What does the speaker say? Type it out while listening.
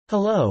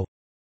Hello.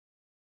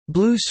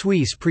 Blue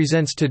Suisse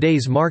presents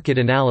today's market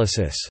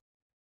analysis.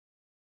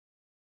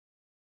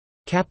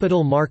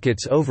 Capital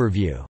Markets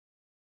Overview.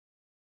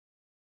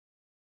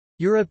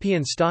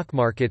 European stock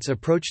markets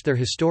approached their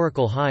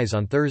historical highs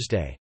on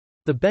Thursday.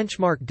 The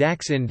benchmark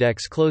DAX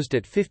index closed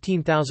at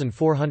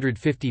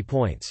 15,450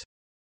 points.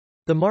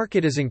 The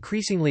market is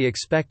increasingly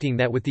expecting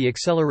that with the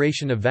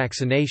acceleration of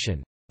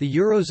vaccination, the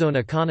Eurozone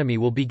economy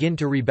will begin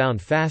to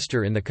rebound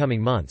faster in the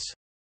coming months.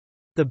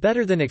 The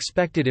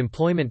better-than-expected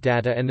employment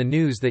data and the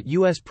news that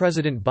U.S.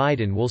 President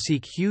Biden will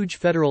seek huge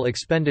federal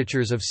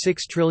expenditures of $6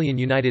 trillion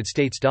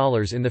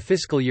in the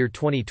fiscal year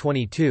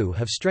 2022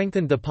 have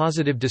strengthened the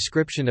positive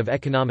description of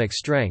economic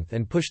strength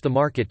and pushed the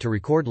market to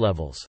record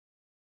levels.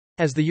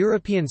 As the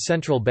European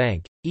Central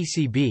Bank,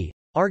 ECB,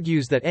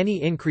 argues that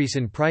any increase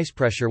in price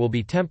pressure will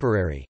be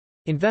temporary,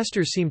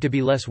 investors seem to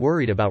be less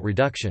worried about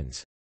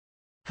reductions.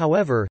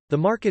 However, the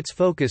market's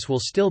focus will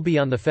still be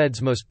on the Fed's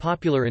most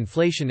popular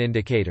inflation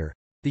indicator,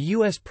 the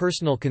U.S.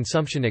 Personal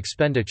Consumption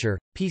Expenditure,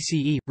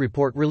 PCE,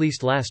 report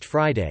released last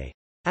Friday,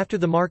 after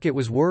the market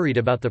was worried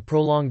about the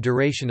prolonged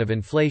duration of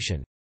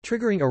inflation,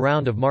 triggering a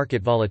round of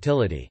market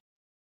volatility.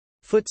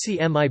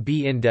 FTSE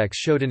MIB index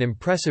showed an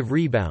impressive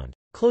rebound,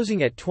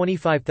 closing at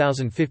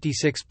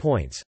 25,056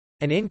 points,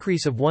 an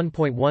increase of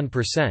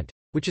 1.1%,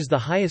 which is the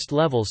highest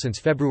level since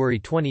February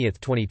 20,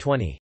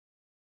 2020.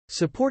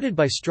 Supported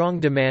by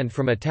strong demand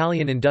from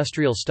Italian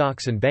industrial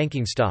stocks and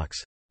banking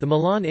stocks, the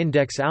Milan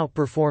index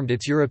outperformed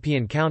its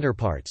European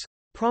counterparts,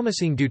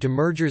 promising due to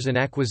mergers and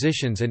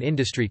acquisitions and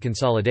industry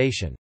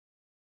consolidation.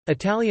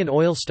 Italian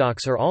oil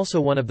stocks are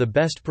also one of the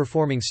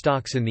best-performing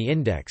stocks in the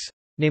index,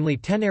 namely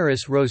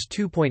Tenaris rose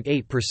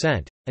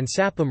 2.8%, and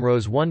Sapim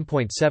rose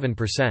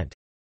 1.7%.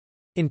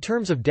 In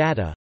terms of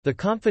data, the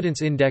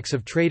confidence index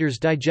of traders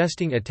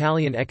digesting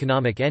Italian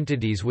economic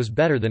entities was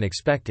better than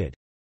expected.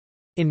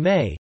 In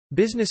May,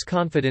 business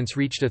confidence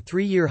reached a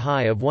three-year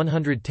high of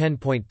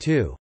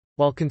 110.2.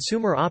 While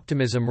consumer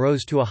optimism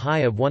rose to a high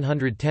of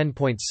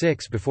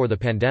 110.6 before the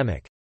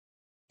pandemic.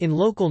 In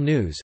local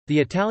news, the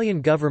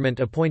Italian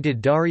government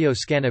appointed Dario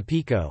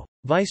Scannappico,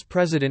 vice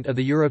president of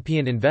the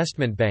European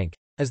Investment Bank,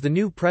 as the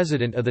new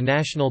president of the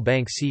National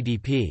Bank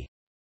CDP.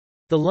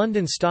 The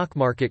London stock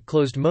market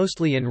closed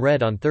mostly in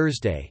red on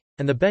Thursday,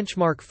 and the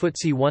benchmark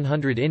FTSE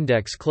 100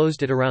 index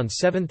closed at around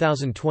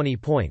 7,020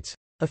 points,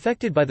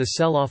 affected by the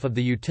sell-off of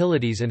the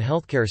utilities and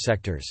healthcare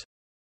sectors.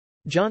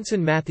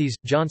 Johnson Matthey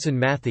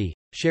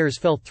shares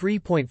fell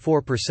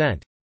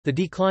 3.4%. The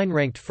decline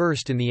ranked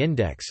first in the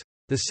index.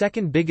 The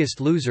second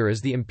biggest loser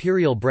is the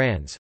Imperial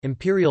Brands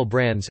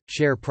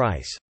share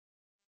price.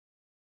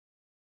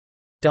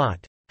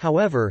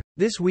 However,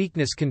 this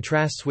weakness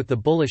contrasts with the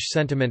bullish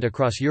sentiment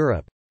across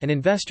Europe, and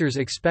investors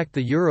expect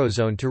the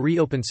Eurozone to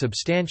reopen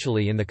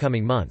substantially in the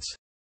coming months.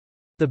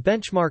 The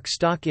benchmark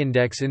stock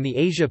index in the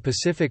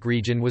Asia-Pacific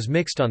region was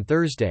mixed on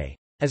Thursday,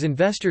 as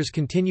investors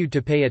continued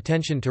to pay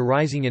attention to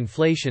rising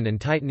inflation and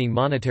tightening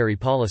monetary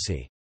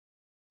policy.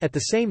 At the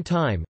same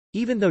time,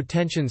 even though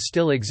tensions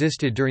still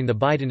existed during the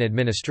Biden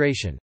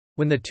administration,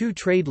 when the two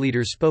trade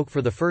leaders spoke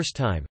for the first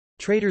time,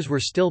 traders were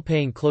still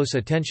paying close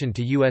attention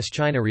to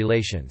U.S.-China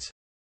relations.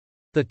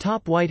 The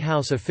top White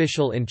House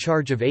official in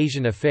charge of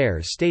Asian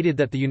affairs stated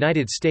that the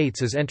United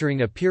States is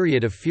entering a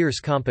period of fierce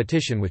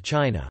competition with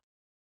China.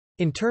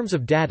 In terms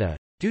of data,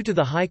 due to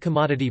the high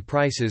commodity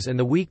prices and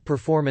the weak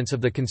performance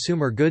of the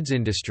consumer goods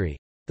industry,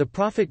 the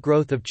profit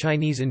growth of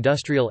Chinese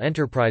industrial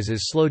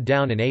enterprises slowed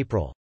down in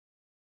April.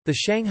 The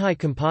Shanghai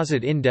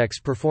Composite Index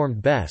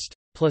performed best,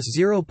 plus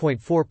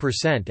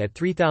 0.4% at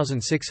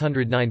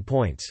 3,609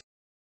 points.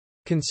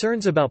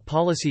 Concerns about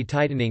policy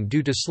tightening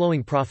due to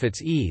slowing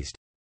profits eased.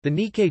 The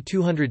Nikkei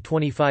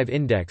 225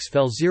 index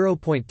fell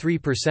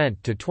 0.3%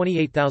 to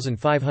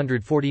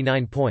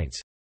 28,549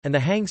 points. And the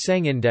Hang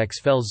Seng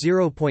Index fell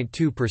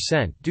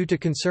 0.2% due to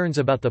concerns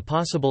about the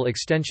possible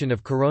extension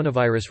of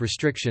coronavirus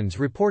restrictions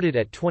reported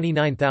at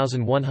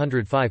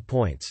 29,105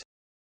 points.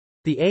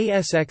 The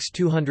ASX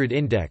 200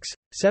 Index,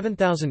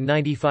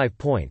 7,095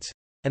 points,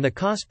 and the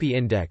Kospi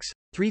Index,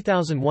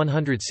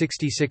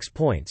 3,166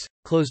 points,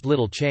 closed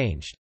little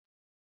changed.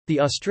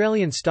 The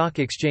Australian Stock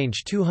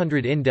Exchange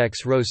 200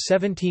 Index rose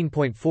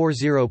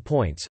 17.40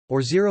 points, or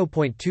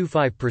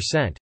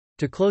 0.25%,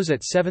 to close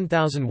at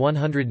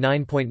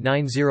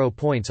 7,109.90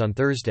 points on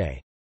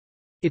Thursday.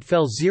 It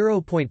fell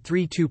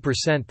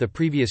 0.32% the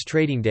previous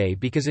trading day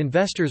because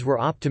investors were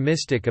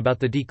optimistic about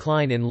the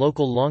decline in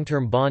local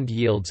long-term bond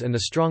yields and the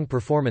strong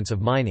performance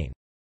of mining.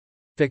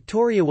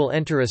 Victoria will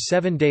enter a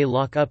 7-day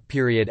lock-up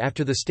period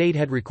after the state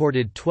had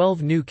recorded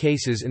 12 new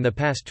cases in the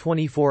past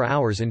 24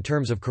 hours in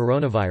terms of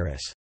coronavirus.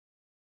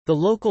 The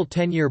local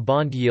 10-year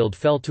bond yield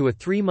fell to a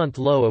 3-month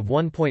low of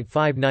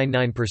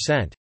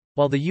 1.599%,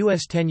 while the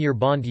U.S. 10-year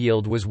bond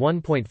yield was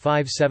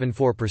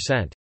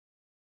 1.574%.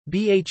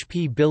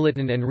 BHP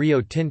Billiton and Rio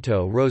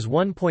Tinto rose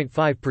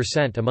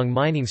 1.5% among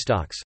mining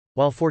stocks,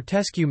 while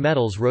Fortescue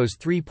Metals rose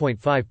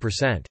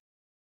 3.5%.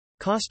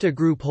 Costa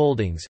Group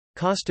Holdings,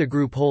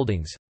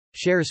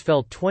 shares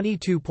fell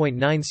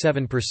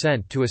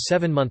 22.97% to a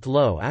 7-month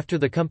low after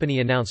the company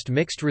announced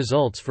mixed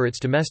results for its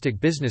domestic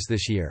business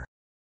this year.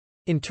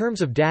 In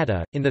terms of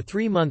data, in the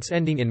 3 months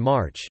ending in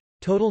March,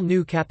 total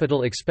new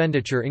capital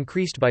expenditure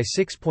increased by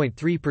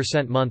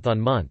 6.3%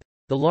 month-on-month,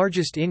 the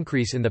largest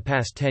increase in the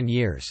past 10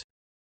 years.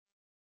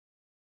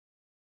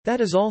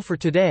 That is all for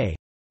today.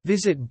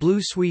 Visit Blue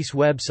Suisse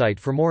website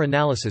for more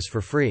analysis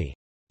for free.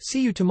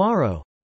 See you tomorrow.